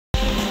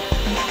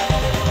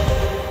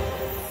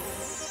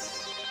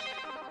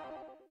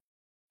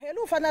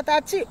Helu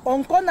fanatati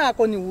onkona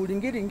koni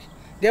ulingiringi.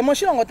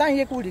 Demoshilo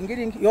ngotangi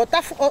kulingiringi.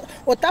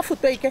 Otafu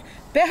toike.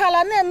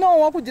 Pehalane no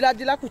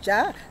wakudila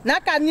kucha.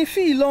 Naka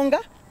nifi ilonga.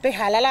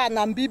 Pehalala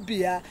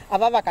Namibia.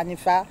 Avava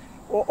kanifa.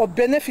 O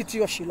benefit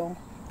yoshilonga.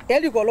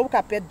 Eligolo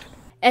kapedu.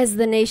 As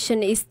the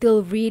nation is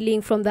still reeling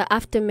from the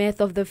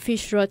aftermath of the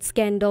fish rot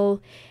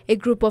scandal, a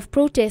group of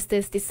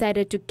protesters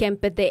decided to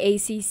camp at the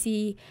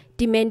ACC,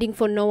 demanding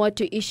for Noa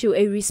to issue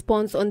a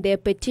response on their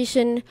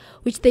petition,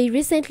 which they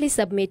recently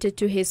submitted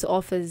to his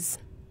office.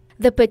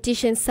 The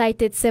petition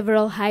cited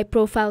several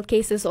high-profile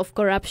cases of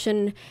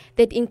corruption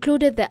that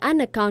included the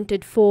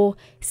unaccounted for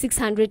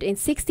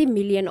 660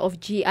 million of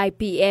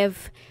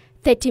GIPF,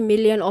 30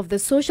 million of the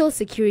Social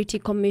Security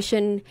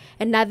Commission,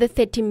 another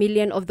 30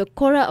 million of the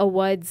Cora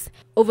Awards,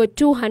 over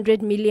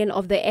 200 million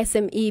of the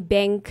SME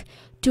Bank,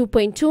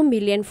 2.2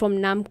 million from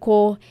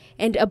NAMCO,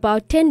 and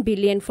about 10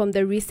 billion from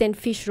the recent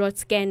fish rot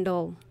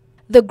scandal.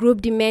 The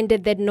group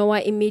demanded that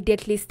Noa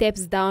immediately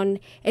steps down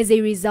as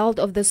a result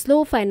of the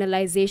slow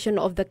finalization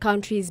of the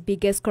country's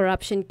biggest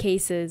corruption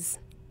cases.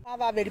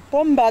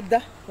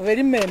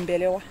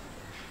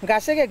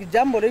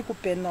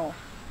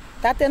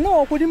 Tate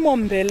no kuri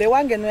mombele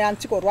wange no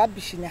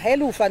anti-corruption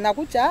helu fana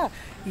kucha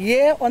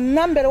ye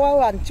onambere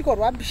wa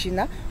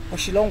anti-corruption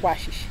oshilongo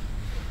ashishi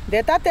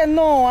de tate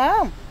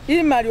no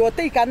imari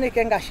ote ikane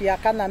kengashi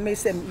yakana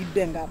mesem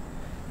ibenga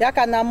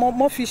yakana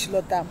mo fish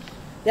lotam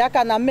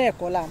yakana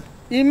mekola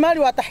imari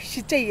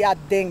watashite ya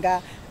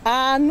denga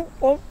anu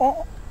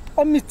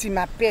o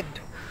mitima pedo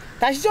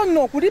tashijo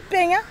no kuri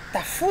penya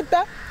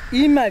tafuta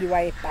imari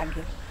wa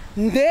epangelo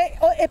nde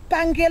o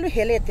epangelo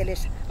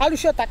heletelesa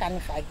alusho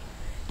takanifai.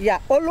 Ya,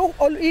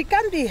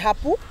 ikandi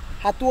hapu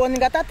hatuoni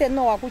ngatate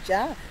Noa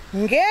kucha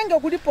ngenge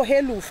kulipo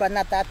helu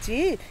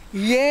fanatati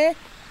ye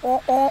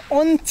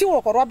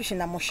ontiwo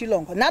korwabishina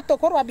moshilongo nato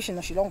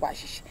korwabishina shilongo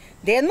ashishi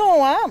de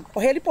Noa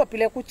oheli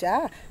popile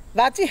kucha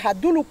vati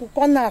hadulu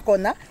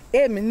kukona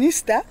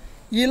minister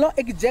yilo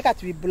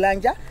executive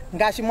bulanja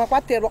ngashi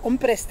mwakwatero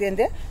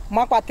presidente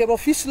mwakwatero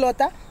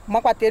fislota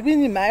mwakwatero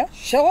inimayo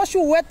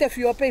shoshu wete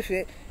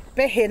fiope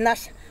pe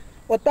henasha.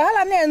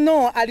 Otahala ne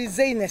no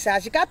alizeine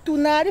sa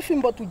tunari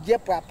fimbo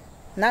tujepa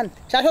nante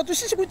chaso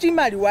tusisi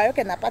kuchimali wayo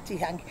ke napati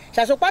hangi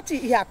chaso kwati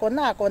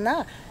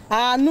ihakona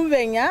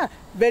anuvenya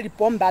very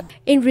pombad.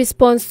 In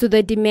response to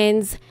the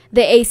demands,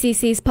 the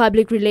ACC's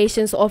public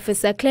relations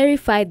officer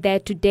clarified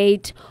that to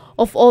date,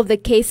 of all the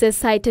cases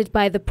cited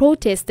by the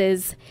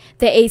protesters,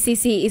 the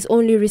ACC is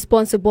only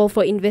responsible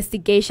for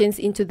investigations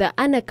into the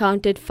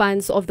unaccounted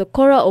funds of the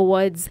Cora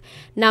Awards,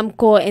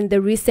 NAMCO, and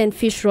the recent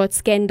fish rot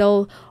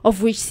scandal,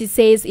 of which she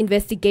says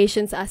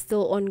investigations are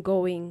still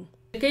ongoing.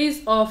 The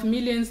case of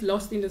millions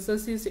lost in the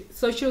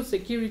social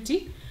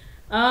security,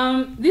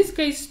 this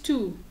case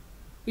too,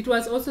 it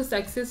was also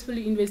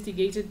successfully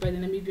investigated by the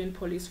Namibian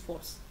police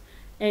force.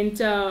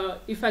 And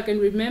if I can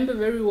remember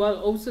very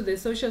well, also the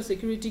social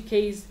security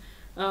case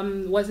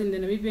was in the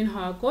Namibian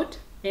High Court,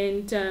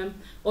 and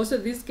also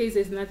this case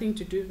has nothing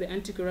to do with the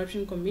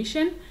Anti-Corruption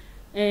Commission,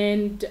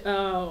 and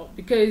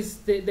because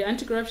the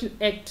Anti-Corruption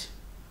Act,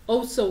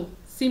 also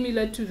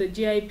similar to the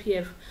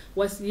GIPF,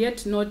 was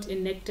yet not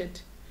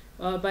enacted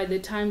by the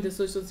time the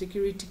social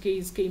security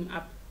case came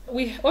up.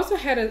 We also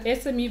had an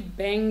SME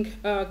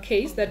Bank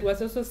case that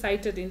was also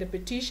cited in the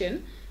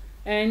petition,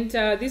 and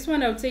this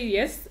one I would say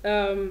yes,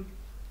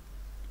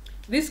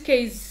 this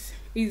case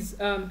is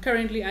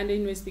currently under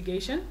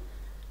investigation,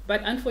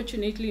 but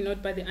unfortunately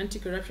not by the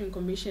Anti-Corruption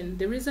Commission.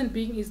 The reason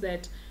being is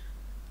that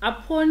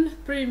upon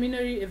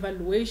preliminary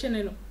evaluation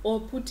and or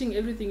putting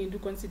everything into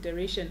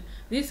consideration,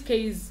 this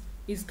case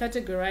is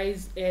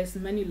categorized as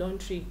money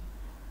laundering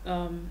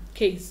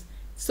case.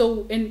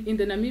 So in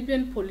the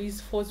Namibian police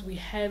force, we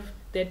have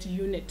that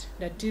unit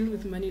that deal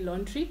with money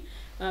laundering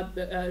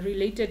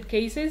related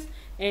cases,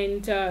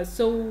 and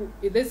so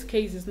this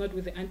case is not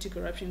with the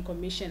Anti-Corruption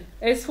Commission.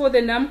 As for the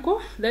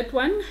NAMCO, that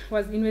one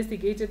was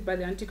investigated by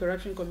the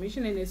Anti-Corruption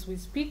Commission, and as we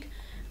speak,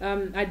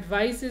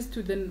 advices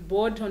to the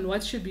board on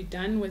what should be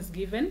done was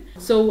given.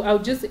 So I'll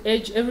just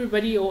urge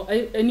everybody or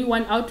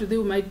anyone out there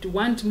who might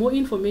want more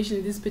information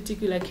in this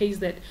particular case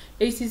that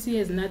ACC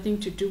has nothing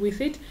to do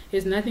with it,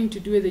 has nothing to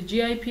do with the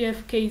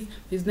GIPF case,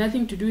 has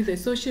nothing to do with the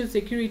Social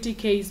Security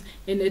case,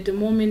 and at the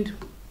moment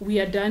we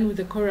are done with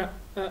the Cora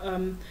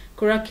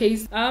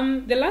case.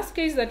 The last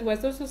case that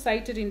was also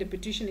cited in the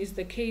petition is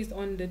the case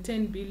on the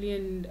 10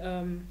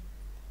 billion,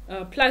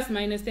 plus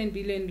minus 10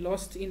 billion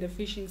lost in the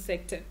fishing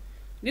sector.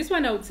 This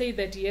one I would say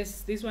that yes,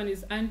 this one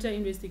is under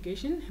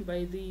investigation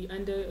by the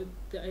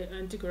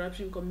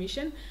Anti-Corruption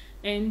Commission,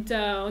 and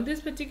on this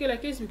particular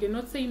case we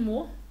cannot say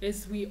more,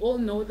 as we all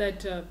know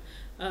that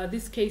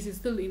this case is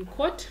still in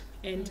court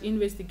and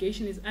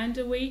investigation is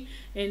underway,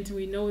 and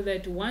we know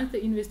that once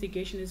the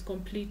investigation is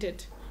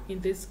completed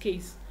in this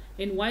case,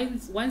 And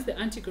once the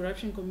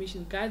Anti-Corruption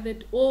Commission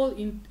gathered all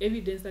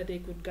evidence that they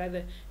could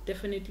gather,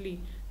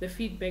 definitely the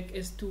feedback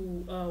as to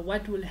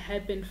what will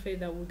happen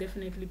further will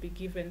definitely be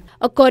given.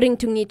 According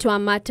to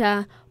Ngitwa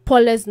Mata,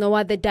 Paulus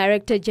Noa, the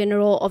Director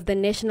General of the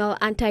National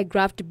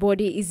Anti-Graft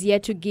Body, is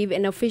yet to give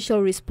an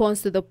official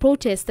response to the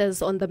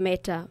protesters on the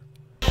matter.